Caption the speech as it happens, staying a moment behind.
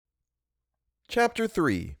Chapter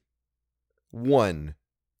 3 1.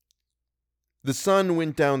 The sun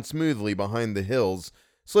went down smoothly behind the hills,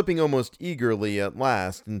 slipping almost eagerly at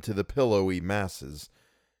last into the pillowy masses.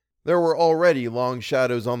 There were already long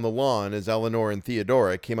shadows on the lawn as Eleanor and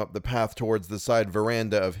Theodora came up the path towards the side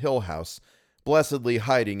veranda of Hill House, blessedly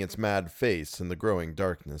hiding its mad face in the growing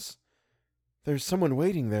darkness. "There's someone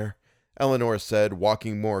waiting there," Eleanor said,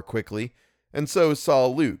 walking more quickly, and so saw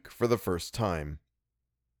Luke for the first time.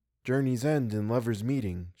 "Journeys end in lovers'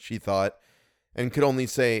 meeting," she thought, and could only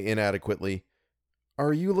say inadequately,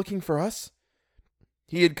 "Are you looking for us?"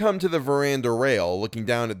 He had come to the veranda rail, looking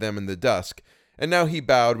down at them in the dusk, and now he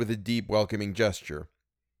bowed with a deep, welcoming gesture.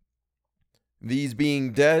 "These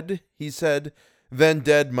being dead," he said, "then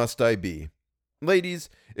dead must I be.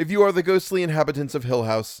 Ladies, if you are the ghostly inhabitants of Hill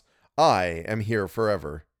House, I am here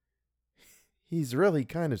forever." "He's really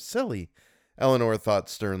kind of silly," Eleanor thought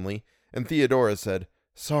sternly, and Theodora said,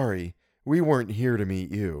 "Sorry, we weren't here to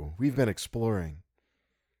meet you. We've been exploring."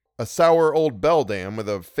 "A sour old beldam with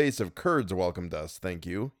a face of curds welcomed us, thank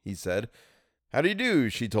you," he said. "How do you do?"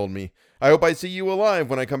 she told me. "I hope I see you alive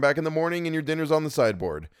when I come back in the morning and your dinner's on the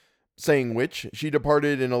sideboard." Saying which, she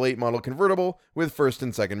departed in a late model convertible with first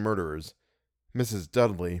and second murderers. "Mrs.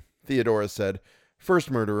 Dudley," Theodora said.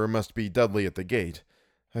 "First murderer must be Dudley at the gate.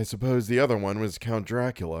 I suppose the other one was Count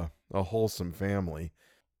Dracula. A wholesome family."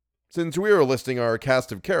 "Since we are listing our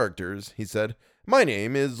cast of characters," he said, "my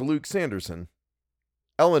name is Luke Sanderson."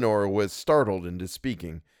 Eleanor was startled into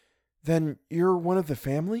speaking. "Then you're one of the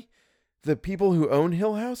family? The people who own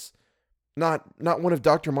Hill House? Not one of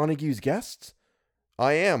Dr. Montague's guests?"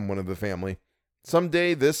 "I am one of the family. Some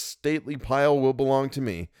day this stately pile will belong to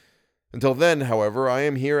me. Until then, however, I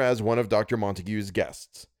am here as one of Dr. Montague's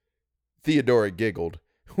guests." Theodora giggled.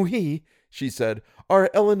 "We," she said, "are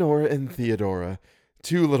Eleanor and Theodora,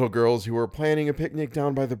 two little girls who were planning a picnic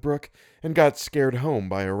down by the brook and got scared home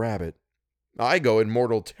by a rabbit." "I go in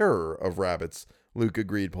mortal terror of rabbits," Luke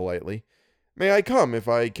agreed politely. "May I come if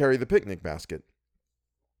I carry the picnic basket?"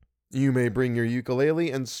 "You may bring your ukulele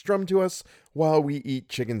and strum to us while we eat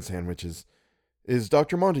chicken sandwiches. Is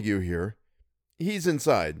Dr. Montague here?" "He's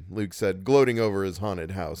inside," Luke said, gloating over his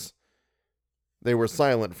haunted house. They were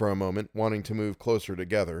silent for a moment, wanting to move closer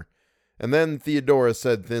together, and then Theodora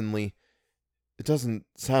said thinly, "It doesn't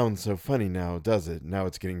sound so funny now, does it, now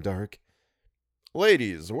it's getting dark?"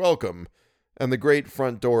 "Ladies, welcome," and the great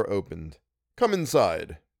front door opened. "Come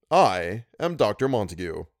inside. I am Dr.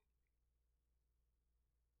 Montague."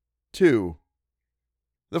 2.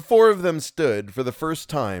 The four of them stood, for the first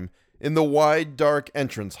time, in the wide, dark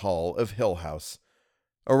entrance hall of Hill House.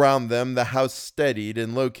 Around them, the house steadied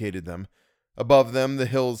and located them. Above them, the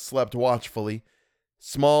hills slept watchfully.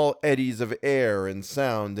 Small eddies of air and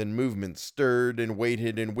sound and movement stirred and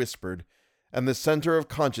waited and whispered, and the center of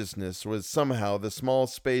consciousness was somehow the small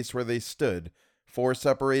space where they stood, four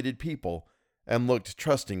separated people, and looked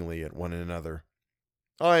trustingly at one another.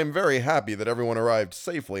 "I am very happy that everyone arrived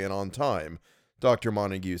safely and on time," Dr.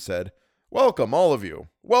 Montague said. "Welcome, all of you.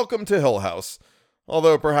 Welcome to Hill House.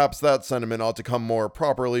 Although perhaps that sentiment ought to come more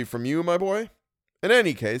properly from you, my boy. In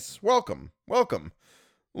any case, welcome, welcome.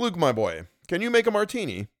 Luke, my boy, can you make a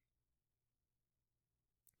martini?"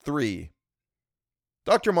 3.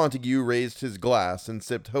 Dr. Montague raised his glass and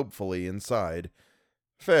sipped hopefully and sighed.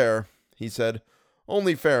 "Fair," he said.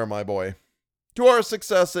 "Only fair, my boy. To our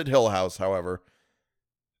success at Hill House, however."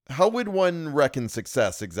 "How would one reckon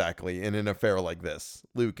success exactly in an affair like this?"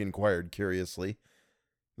 Luke inquired curiously.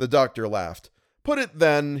 The doctor laughed. "Put it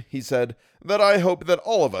then," he said, "that I hope that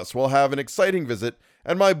all of us will have an exciting visit,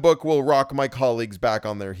 and my book will rock my colleagues back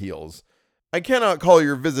on their heels. I cannot call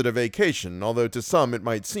your visit a vacation, although to some it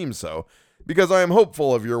might seem so, because I am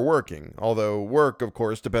hopeful of your working, although work, of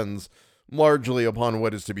course, depends largely upon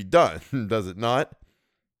what is to be done, does it not?"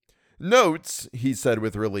 "Notes," he said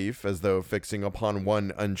with relief, as though fixing upon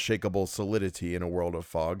one unshakable solidity in a world of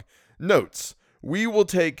fog. "Notes. We will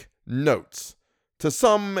take notes. To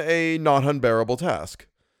some, a not unbearable task."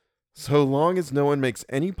 "So long as no one makes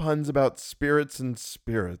any puns about spirits and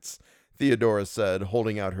spirits," Theodora said,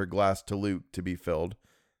 holding out her glass to Luke to be filled.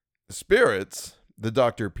 "Spirits?" The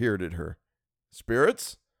doctor peered at her.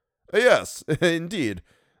 "Spirits? Yes, indeed.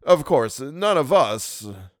 Of course, none of us—"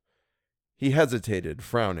 He hesitated,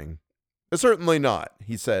 frowning. "Certainly not,"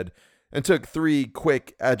 he said, and took 3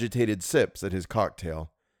 quick, agitated sips at his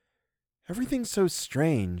cocktail. "Everything's so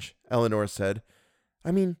strange," Eleanor said.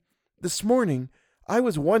 "I mean, this morning, I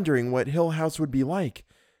was wondering what Hill House would be like,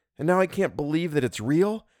 and now I can't believe that it's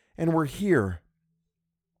real, and we're here."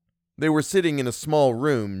 They were sitting in a small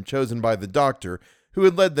room chosen by the doctor, who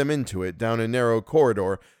had led them into it down a narrow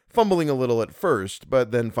corridor, fumbling a little at first,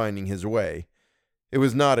 but then finding his way. It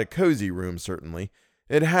was not a cozy room, certainly.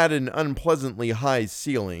 It had an unpleasantly high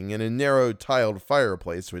ceiling and a narrow tiled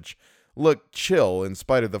fireplace which looked chill in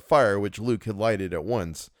spite of the fire which Luke had lighted at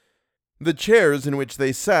once. The chairs in which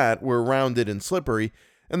they sat were rounded and slippery,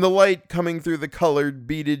 and the light coming through the colored,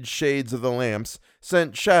 beaded shades of the lamps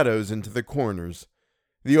sent shadows into the corners.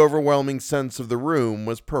 The overwhelming sense of the room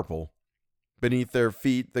was purple. Beneath their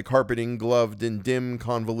feet, the carpeting gloved in dim,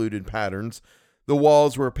 convoluted patterns, the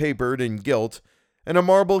walls were papered and gilt, and a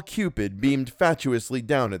marble Cupid beamed fatuously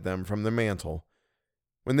down at them from the mantel.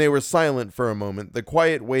 When they were silent for a moment, the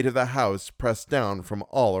quiet weight of the house pressed down from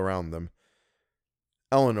all around them.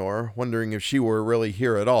 Eleanor, wondering if she were really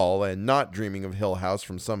here at all, and not dreaming of Hill House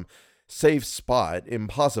from some safe spot,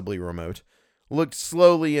 impossibly remote, looked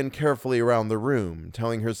slowly and carefully around the room,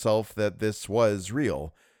 telling herself that this was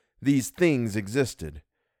real. These things existed.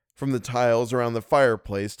 From the tiles around the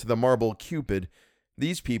fireplace to the marble Cupid,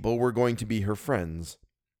 these people were going to be her friends.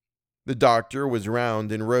 The doctor was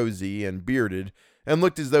round and rosy and bearded, and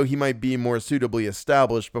looked as though he might be more suitably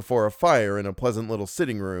established before a fire in a pleasant little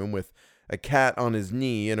sitting room with a cat on his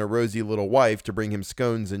knee and a rosy little wife to bring him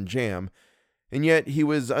scones and jam, and yet he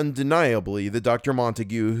was undeniably the Dr.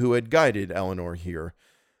 Montague who had guided Eleanor here,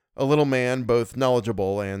 a little man both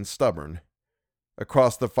knowledgeable and stubborn.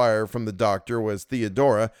 Across the fire from the doctor was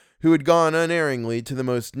Theodora, who had gone unerringly to the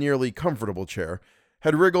most nearly comfortable chair,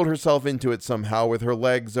 had wriggled herself into it somehow with her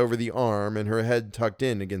legs over the arm and her head tucked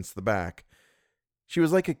in against the back. She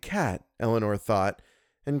was like a cat, Eleanor thought,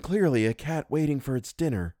 and clearly a cat waiting for its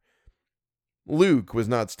dinner. Luke was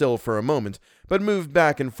not still for a moment, but moved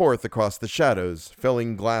back and forth across the shadows,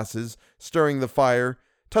 filling glasses, stirring the fire,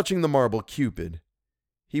 touching the marble Cupid.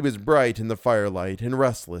 He was bright in the firelight and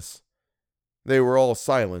restless. They were all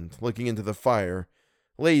silent, looking into the fire,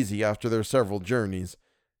 lazy after their several journeys,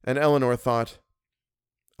 and Eleanor thought,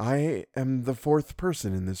 I am the fourth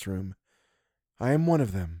person in this room. I am one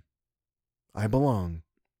of them. I belong.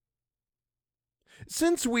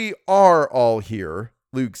 Since we are all here,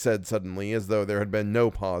 Luke said suddenly, as though there had been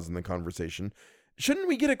no pause in the conversation, shouldn't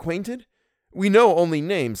we get acquainted? We know only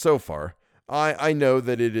names so far. I know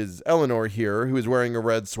that it is Eleanor here who is wearing a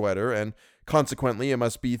red sweater, and consequently it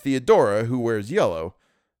must be Theodora who wears yellow.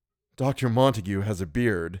 Dr. Montague has a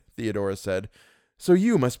beard, Theodora said, so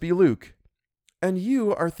you must be Luke. And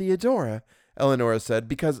you are Theodora, Eleanor said,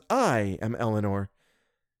 because I am Eleanor.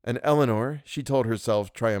 And Eleanor, she told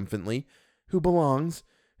herself triumphantly, who belongs,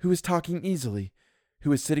 who is talking easily,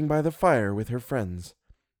 who is sitting by the fire with her friends.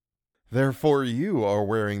 Therefore you are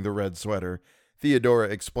wearing the red sweater, Theodora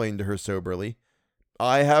explained to her soberly.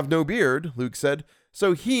 I have no beard, Luke said,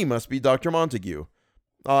 so he must be Dr. Montague.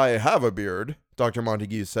 I have a beard, Dr.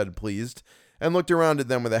 Montague said, pleased, and looked around at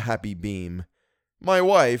them with a happy beam. My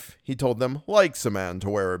wife, he told them, likes a man to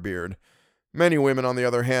wear a beard. Many women, on the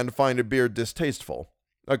other hand, find a beard distasteful.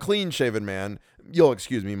 A clean-shaven man, you'll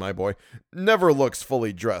excuse me, my boy, never looks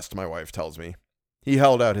fully dressed, my wife tells me. He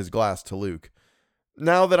held out his glass to Luke.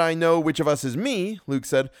 Now that I know which of us is me, Luke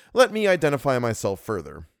said, let me identify myself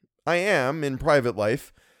further. I am, in private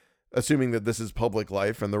life, assuming that this is public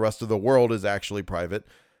life and the rest of the world is actually private,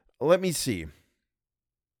 let me see.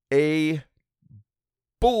 A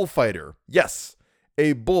bullfighter. Yes,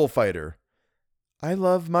 a bullfighter. I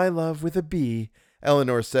love my love with a B,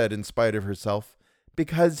 Eleanor said in spite of herself,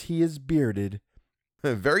 because he is bearded.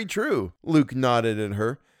 Very true, Luke nodded at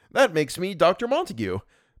her. That makes me Dr. Montague.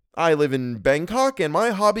 I live in Bangkok, and my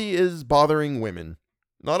hobby is bothering women.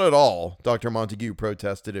 Not at all, Dr. Montague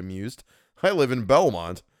protested, amused. I live in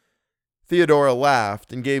Belmont. Theodora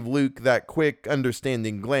laughed and gave Luke that quick,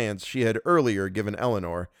 understanding glance she had earlier given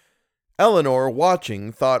Eleanor. Eleanor,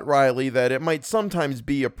 watching, thought wryly that it might sometimes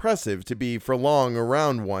be oppressive to be for long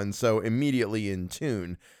around one so immediately in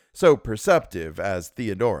tune, so perceptive as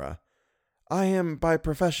Theodora. I am by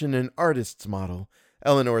profession an artist's model,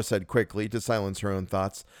 Eleanor said quickly to silence her own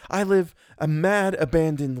thoughts. I live a mad,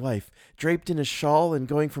 abandoned life, draped in a shawl and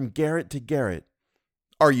going from garret to garret.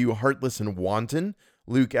 Are you heartless and wanton?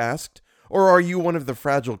 Luke asked. Or are you one of the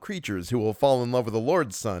fragile creatures who will fall in love with the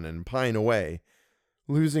Lord's Son and pine away?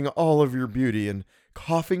 Losing all of your beauty and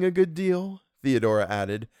coughing a good deal? Theodora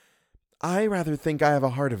added. I rather think I have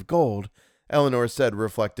a heart of gold, Eleanor said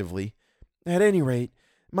reflectively. At any rate,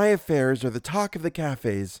 my affairs are the talk of the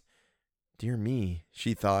cafes. Dear me,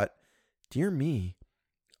 she thought. Dear me.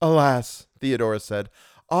 Alas, Theodora said,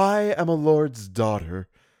 I am a lord's daughter.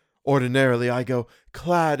 Ordinarily I go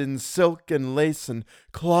clad in silk and lace and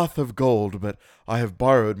cloth of gold, but I have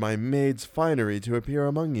borrowed my maid's finery to appear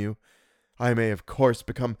among you. I may, of course,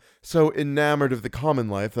 become so enamored of the common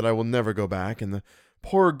life that I will never go back, and the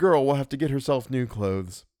poor girl will have to get herself new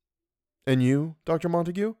clothes. And you, Dr.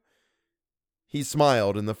 Montague? He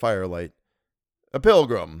smiled in the firelight. A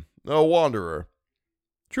pilgrim, a wanderer.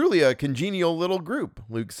 Truly a congenial little group,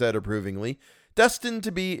 Luke said approvingly. Destined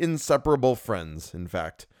to be inseparable friends, in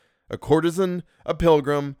fact. A courtesan, a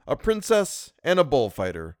pilgrim, a princess, and a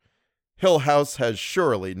bullfighter. Hill House has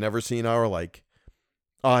surely never seen our like.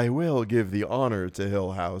 I will give the honor to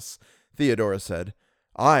Hill House, Theodora said.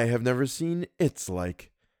 I have never seen its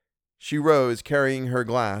like. She rose, carrying her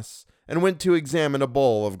glass, and went to examine a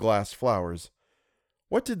bowl of glass flowers.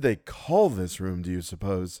 What did they call this room, do you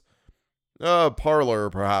suppose? A parlor,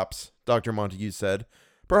 perhaps, Dr. Montague said.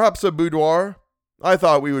 Perhaps a boudoir? I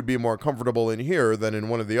thought we would be more comfortable in here than in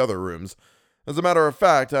one of the other rooms. As a matter of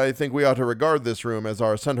fact, I think we ought to regard this room as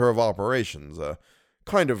our center of operations, a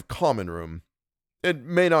kind of common room. It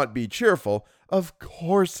may not be cheerful. Of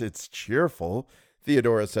course it's cheerful,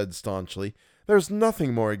 Theodora said staunchly. There's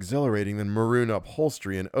nothing more exhilarating than maroon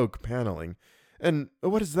upholstery and oak paneling. And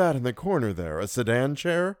what is that in the corner there, a sedan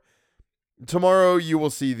chair? Tomorrow you will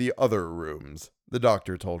see the other rooms, the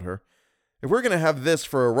doctor told her. If we're going to have this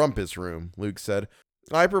for a rumpus room, Luke said,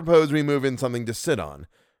 I propose we move in something to sit on.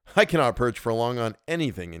 I cannot perch for long on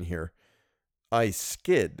anything in here. I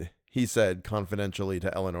skid, he said confidentially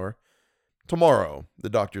to Eleanor. Tomorrow, the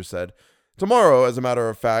doctor said. Tomorrow, as a matter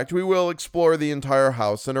of fact, we will explore the entire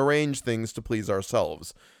house and arrange things to please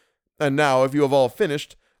ourselves. And now, if you have all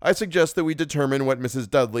finished, I suggest that we determine what Mrs.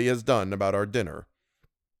 Dudley has done about our dinner.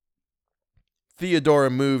 Theodora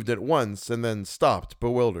moved at once and then stopped,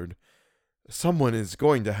 bewildered. Someone is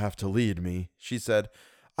going to have to lead me, she said.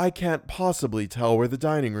 I can't possibly tell where the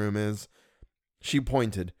dining room is. She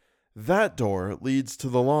pointed. That door leads to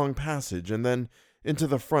the long passage and then into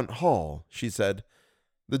the front hall, she said.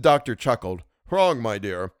 The doctor chuckled. Wrong, my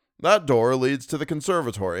dear. That door leads to the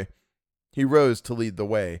conservatory. He rose to lead the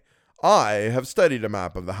way. I have studied a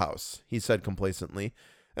map of the house, he said complacently,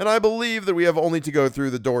 and I believe that we have only to go through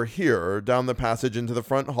the door here, down the passage into the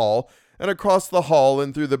front hall, and across the hall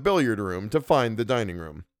and through the billiard room to find the dining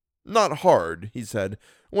room. Not hard, he said,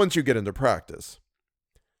 once you get into practice.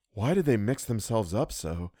 Why did they mix themselves up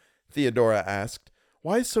so? Theodora asked.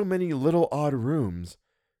 Why so many little odd rooms?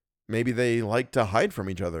 Maybe they like to hide from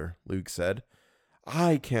each other, Luke said.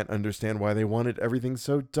 I can't understand why they wanted everything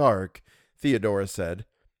so dark, Theodora said.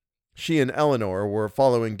 She and Eleanor were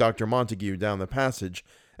following Dr. Montague down the passage,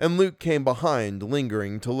 and Luke came behind,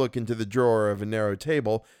 lingering to look into the drawer of a narrow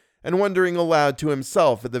table, and wondering aloud to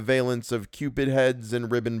himself at the valence of cupid heads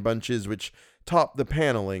and ribbon bunches which topped the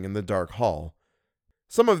paneling in the dark hall.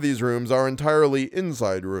 Some of these rooms are entirely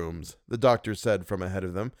inside rooms, the doctor said from ahead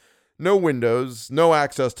of them. No windows, no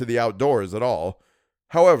access to the outdoors at all.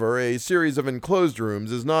 However, a series of enclosed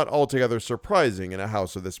rooms is not altogether surprising in a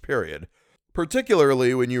house of this period,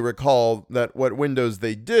 particularly when you recall that what windows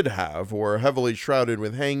they did have were heavily shrouded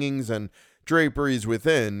with hangings and draperies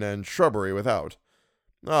within and shrubbery without.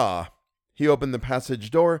 Ah, he opened the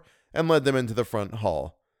passage door and led them into the front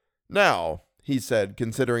hall. Now, he said,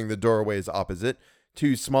 considering the doorways opposite,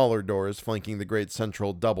 two smaller doors flanking the great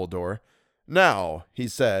central double door. Now, he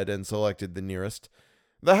said, and selected the nearest.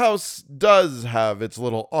 The house does have its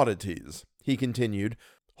little oddities, he continued,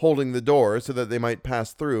 holding the door so that they might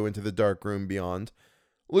pass through into the dark room beyond.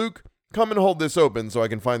 Luke, come and hold this open so I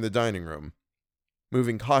can find the dining room.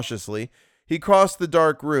 Moving cautiously, he crossed the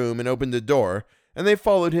dark room and opened a door, and they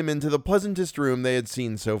followed him into the pleasantest room they had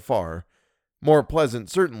seen so far. More pleasant,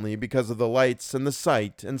 certainly, because of the lights and the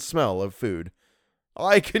sight and smell of food.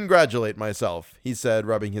 I congratulate myself, he said,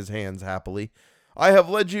 rubbing his hands happily. I have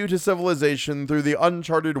led you to civilization through the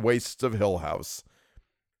uncharted wastes of Hill House.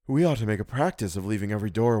 We ought to make a practice of leaving every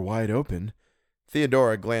door wide open.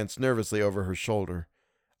 Theodora glanced nervously over her shoulder.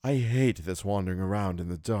 I hate this wandering around in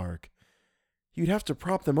the dark. You'd have to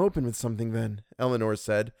prop them open with something then, Eleanor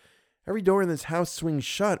said. Every door in this house swings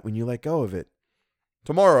shut when you let go of it.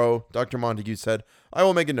 Tomorrow, Dr. Montague said, I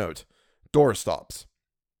will make a note. Door stops.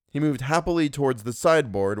 He moved happily towards the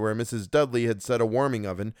sideboard where Mrs. Dudley had set a warming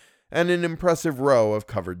oven and an impressive row of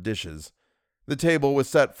covered dishes. The table was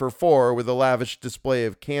set for four with a lavish display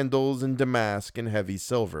of candles and damask and heavy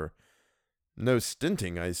silver. No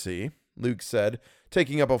stinting, I see, Luke said,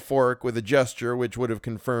 taking up a fork with a gesture which would have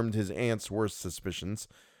confirmed his aunt's worst suspicions.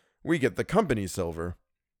 We get the company silver.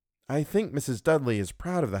 I think Mrs. Dudley is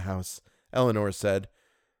proud of the house, Eleanor said.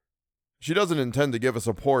 She doesn't intend to give us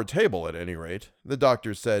a poor table, at any rate, the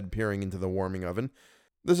doctor said, peering into the warming oven.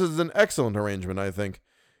 This is an excellent arrangement, I think.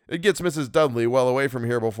 It gets Mrs. Dudley well away from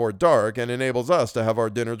here before dark and enables us to have our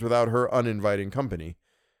dinners without her uninviting company.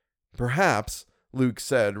 Perhaps, Luke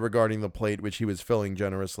said, regarding the plate which he was filling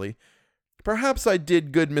generously, perhaps I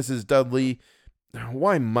did good Mrs. Dudley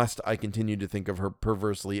Why must I continue to think of her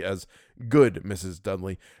perversely as good Mrs.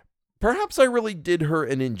 Dudley? Perhaps I really did her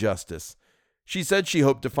an injustice. She said she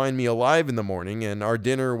hoped to find me alive in the morning, and our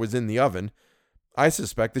dinner was in the oven. I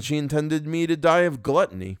suspect that she intended me to die of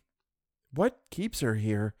gluttony. What keeps her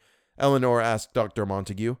here? Eleanor asked Dr.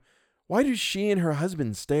 Montague. Why do she and her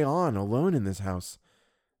husband stay on alone in this house?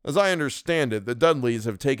 As I understand it, the Dudleys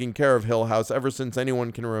have taken care of Hill House ever since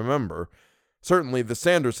anyone can remember. Certainly the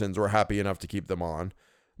Sandersons were happy enough to keep them on.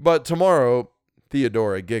 But tomorrow,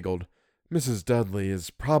 Theodora giggled, Mrs. Dudley is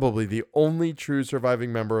probably the only true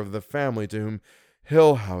surviving member of the family to whom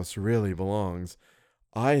Hill House really belongs.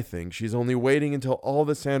 I think she's only waiting until all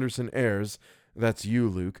the Sanderson heirs, that's you,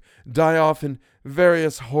 Luke, die off in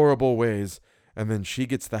various horrible ways, and then she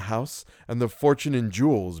gets the house and the fortune and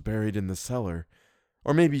jewels buried in the cellar.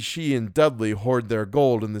 Or maybe she and Dudley hoard their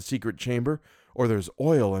gold in the secret chamber, or there's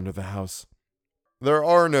oil under the house. There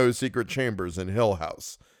are no secret chambers in Hill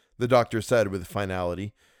House, the doctor said with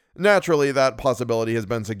finality. Naturally, that possibility has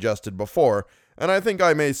been suggested before, and I think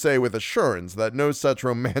I may say with assurance that no such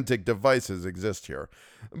romantic devices exist here.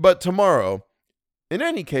 But tomorrow, in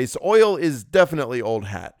any case, oil is definitely old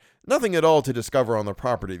hat. Nothing at all to discover on the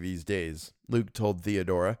property these days, Luke told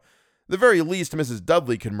Theodora. The very least Mrs.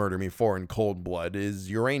 Dudley can murder me for in cold blood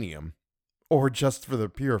is uranium. Or just for the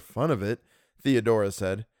pure fun of it, Theodora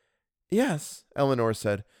said. Yes, Eleanor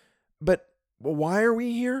said. But why are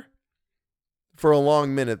we here? For a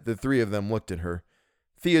long minute, the three of them looked at her.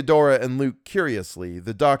 Theodora and Luke curiously,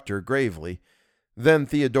 the doctor gravely. Then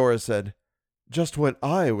Theodora said, Just what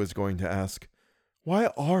I was going to ask. Why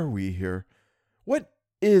are we here? What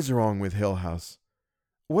is wrong with Hill House?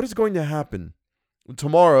 What is going to happen?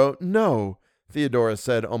 Tomorrow, no, Theodora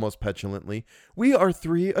said almost petulantly. We are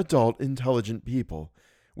three adult, intelligent people.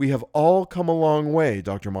 We have all come a long way,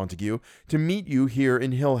 Dr. Montague, to meet you here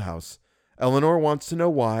in Hill House. Eleanor wants to know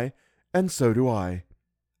why, and so do I.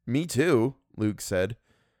 Me too, Luke said.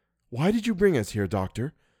 Why did you bring us here,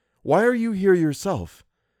 Doctor? Why are you here yourself?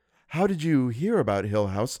 How did you hear about Hill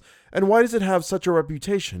House, and why does it have such a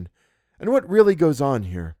reputation? And what really goes on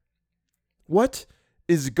here? What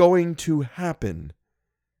is going to happen?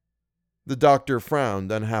 The doctor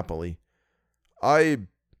frowned unhappily. I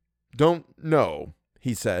don't know,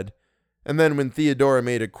 he said. And then when Theodora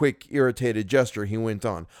made a quick, irritated gesture, he went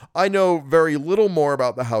on. I know very little more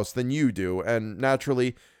about the house than you do, and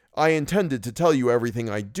naturally, I intended to tell you everything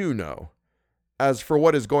I do know. As for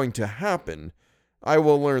what is going to happen, I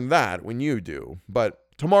will learn that when you do, but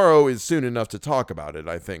tomorrow is soon enough to talk about it,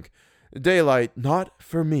 I think. Daylight, not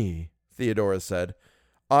for me, Theodora said.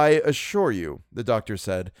 I assure you, the doctor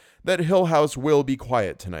said, that Hill House will be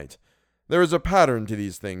quiet tonight. There is a pattern to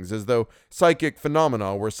these things, as though psychic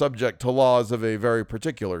phenomena were subject to laws of a very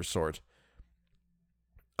particular sort.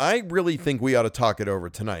 I really think we ought to talk it over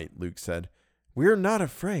tonight, Luke said. We're not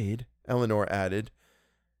afraid, Eleanor added.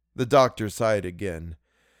 The doctor sighed again.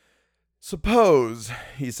 Suppose,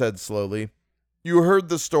 he said slowly, you heard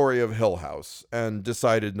the story of Hill House and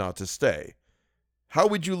decided not to stay. How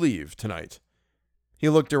would you leave tonight? He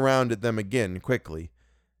looked around at them again quickly.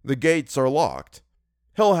 The gates are locked.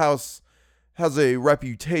 Hill House has a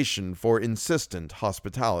reputation for insistent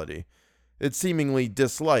hospitality. It seemingly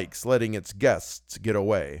dislikes letting its guests get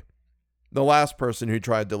away. The last person who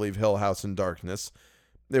tried to leave Hill House in darkness,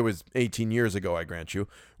 it was 18 years ago, I grant you,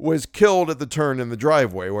 was killed at the turn in the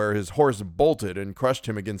driveway where his horse bolted and crushed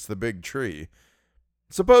him against the big tree.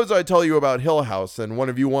 Suppose I tell you about Hill House and one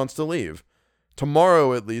of you wants to leave.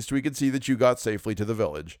 Tomorrow, at least, we could see that you got safely to the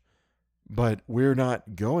village. But we're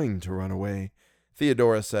not going to run away,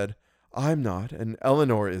 Theodora said. I'm not, and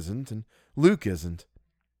Eleanor isn't, and Luke isn't.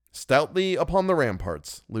 Stoutly upon the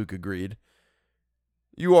ramparts, Luke agreed.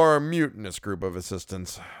 You are a mutinous group of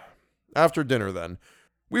assistants. After dinner, then,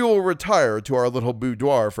 we will retire to our little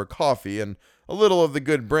boudoir for coffee and a little of the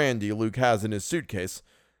good brandy Luke has in his suitcase,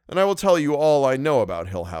 and I will tell you all I know about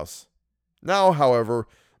Hill House. Now, however,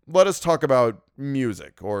 let us talk about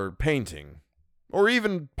music, or painting, or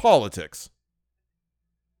even politics.